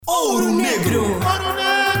Ouro Negro! Ouro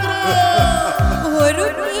Negro! Ouro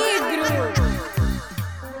Negro!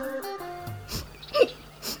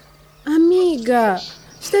 Amiga,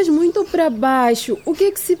 estás muito para baixo. O que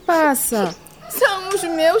é que se passa? São os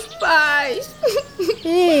meus pais.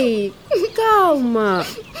 Ei, calma.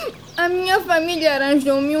 A minha família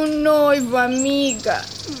arranjou-me um noivo, amiga.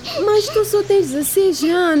 Mas tu só tens 16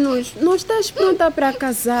 anos. Não estás pronta para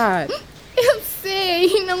casar. Eu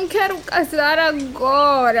sei, não quero casar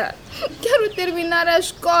agora. Quero terminar a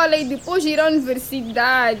escola e depois ir à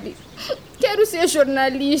universidade. Quero ser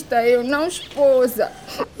jornalista, eu não esposa.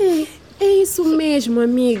 É isso mesmo,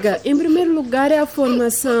 amiga. Em primeiro lugar é a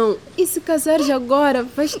formação. E se casares agora,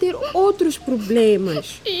 vais ter outros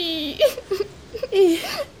problemas. E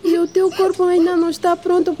o teu corpo ainda não está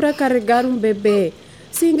pronto para carregar um bebê.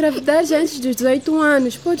 Se engravidares antes dos 18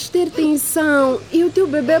 anos, podes ter tensão e o teu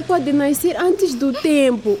bebê pode nascer antes do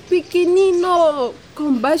tempo, pequenino,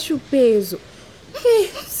 com baixo peso.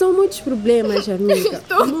 São muitos problemas, amiga.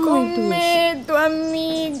 Estou com medo,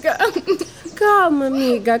 amiga. Calma,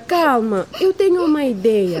 amiga, calma. Eu tenho uma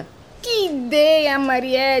ideia. Que ideia,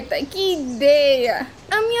 Marieta, que ideia.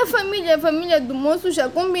 A minha família e a família do moço já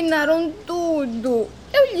combinaram tudo.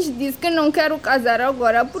 Eu lhes disse que não quero casar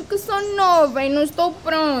agora porque sou nova e não estou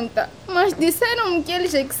pronta. Mas disseram-me que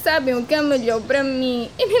eles é que sabem o que é melhor para mim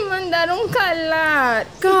e me mandaram calar.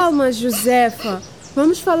 Calma, Josefa.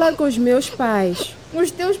 Vamos falar com os meus pais.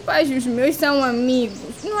 Os teus pais e os meus são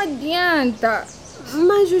amigos. Não adianta.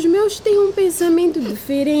 Mas os meus têm um pensamento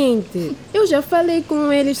diferente. Eu já falei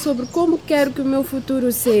com eles sobre como quero que o meu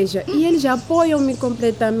futuro seja e eles apoiam-me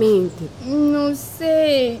completamente. Não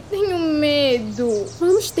sei, tenho medo.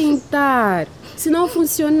 Vamos tentar. Se não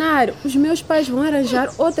funcionar, os meus pais vão arranjar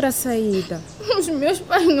outra saída. Os meus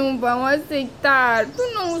pais não vão aceitar. Tu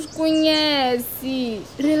não os conheces.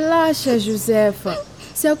 Relaxa, Josefa.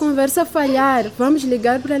 Se a conversa falhar, vamos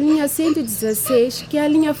ligar para a linha 116, que é a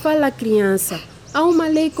linha Fala Criança. Há uma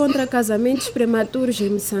lei contra casamentos prematuros em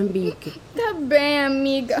Moçambique. Tá bem,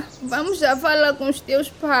 amiga. Vamos já falar com os teus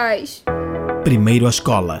pais. Primeiro a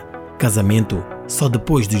escola. Casamento só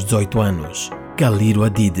depois dos 18 anos. Caliro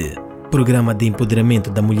Adide. Programa de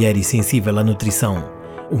empoderamento da mulher e sensível à nutrição.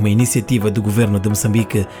 Uma iniciativa do governo de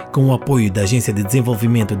Moçambique com o apoio da Agência de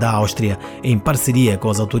Desenvolvimento da Áustria em parceria com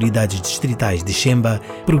as autoridades distritais de Xemba,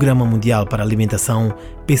 Programa Mundial para a Alimentação,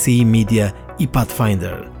 PCIMedia e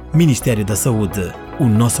Pathfinder. Ministério da Saúde. O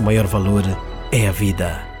nosso maior valor é a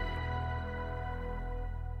vida.